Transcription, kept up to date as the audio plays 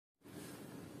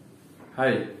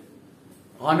Hi.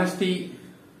 Honesty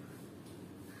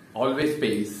always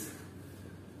pays.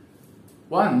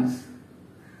 Once,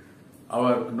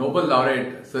 our Nobel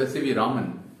Laureate V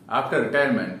Raman, after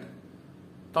retirement,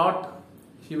 thought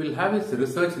he will have his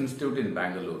research institute in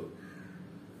Bangalore.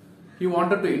 He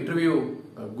wanted to interview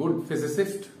a good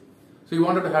physicist. So he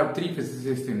wanted to have 3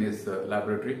 physicists in his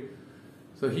laboratory.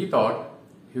 So he thought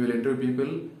he will interview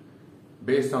people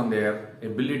based on their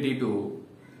ability to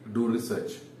do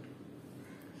research.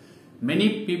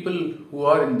 Many people who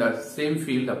are in the same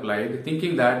field applied,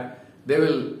 thinking that they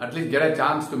will at least get a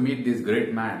chance to meet this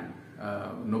great man,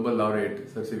 Nobel Laureate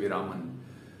V Raman.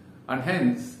 And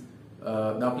hence,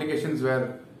 the applications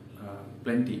were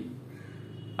plenty.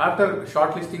 After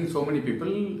shortlisting so many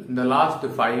people, the last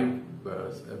 5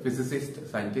 physicists,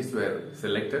 scientists were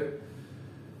selected.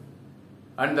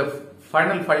 And the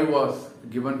final 5 was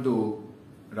given to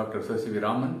Dr. V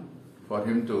Raman for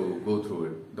him to go through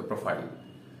it, the profile.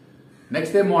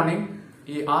 Next day morning,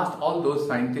 he asked all those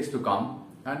scientists to come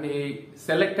and he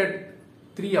selected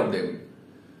 3 of them,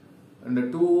 and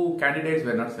the 2 candidates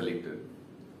were not selected.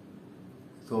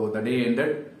 So the day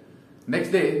ended.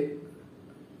 Next day,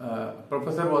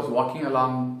 professor was walking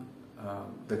along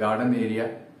the garden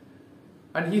area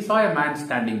and he saw a man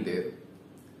standing there.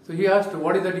 So he asked,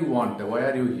 "What is that you want? Why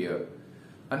are you here?"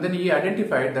 And then he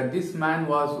identified that this man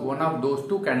was one of those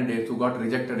 2 candidates who got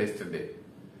rejected yesterday.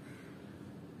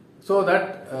 So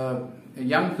that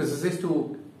young physicist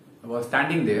who was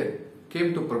standing there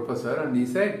came to professor and he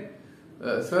said,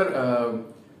 "Sir,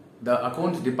 the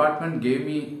accounts department gave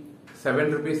me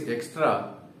 7 rupees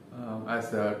extra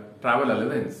as a travel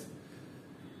allowance.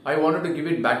 I wanted to give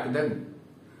it back to them.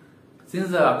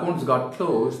 Since the accounts got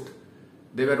closed,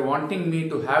 they were wanting me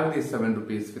to have these 7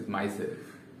 rupees with myself.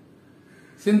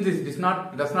 Since this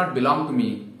does not belong to me,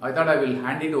 I thought I will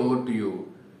hand it over to you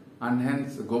and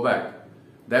hence go back.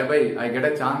 Thereby, I get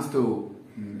a chance to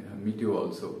meet you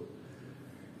also."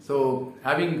 So,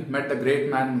 having met the great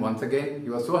man once again, he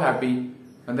was so happy,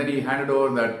 and then he handed over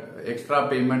that extra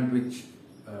payment which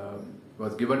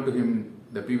was given to him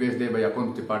the previous day by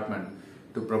accounts department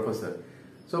to professor.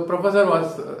 So, professor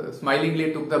was smilingly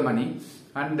took the money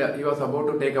and he was about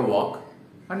to take a walk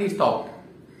and he stopped.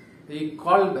 He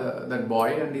called that boy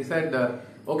and he said,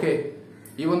 "Okay,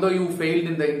 even though you failed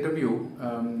in the interview,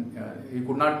 you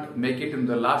could not make it in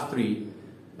the last 3,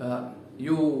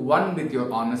 you won with your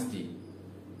honesty.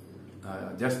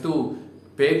 Just to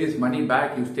pay this money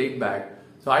back, you stayed back.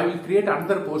 So I will create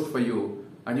another post for you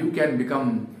and you can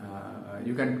become,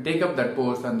 you can take up that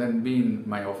post and then be in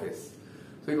my office."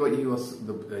 So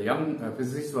the young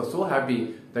physicist was so happy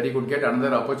that he could get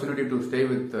another opportunity to stay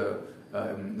with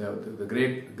the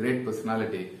great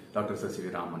personality, Dr. V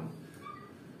Raman.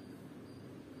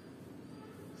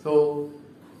 So,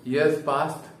 years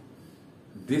passed.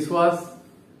 This was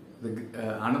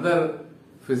another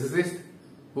physicist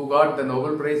who got the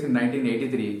Nobel Prize in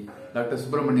 1983, Dr. S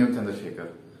Chandrashekhar.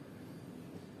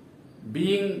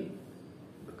 Being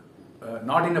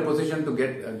not in a position to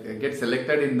get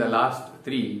selected in the last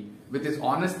 3, with his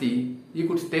honesty, he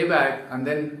could stay back and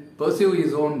then pursue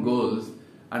his own goals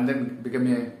and then become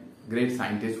a great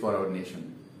scientist for our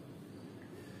nation.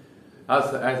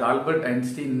 As Albert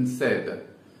Einstein said,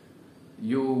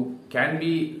 you can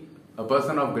be a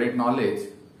person of great knowledge,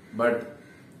 but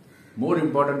more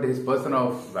important is person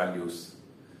of values.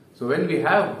 So when we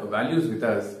have values with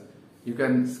us, you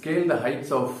can scale the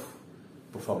heights of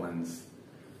performance.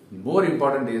 More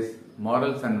important is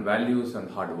morals and values and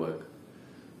hard work.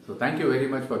 So thank you very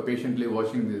much for patiently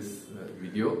watching this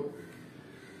video.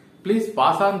 Please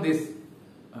pass on this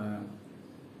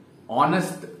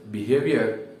honest behavior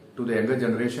to the younger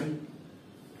generation.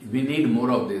 We need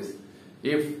more of this.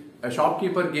 If a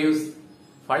shopkeeper gives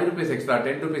 5 rupees extra,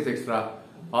 10 rupees extra,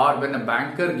 or when a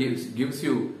banker gives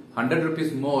you 100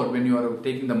 rupees more when you are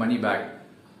taking the money back,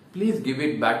 please give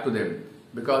it back to them,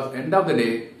 because end of the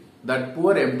day, that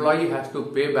poor employee has to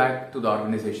pay back to the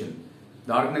organization.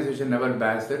 The organization never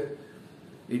bears it.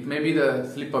 It may be the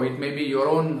slip of, it may be your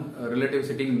own relative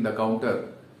sitting in the counter.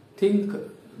 Think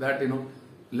that,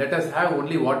 let us have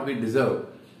only what we deserve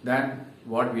than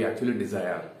what we actually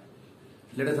desire.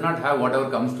 Let us not have whatever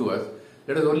comes to us.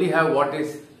 Let us only have what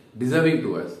is deserving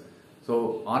to us.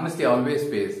 So honesty always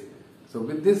pays. So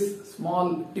with this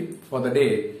small tip for the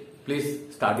day,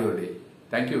 please start your day.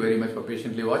 Thank you very much for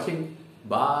patiently watching.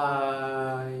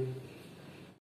 Bye.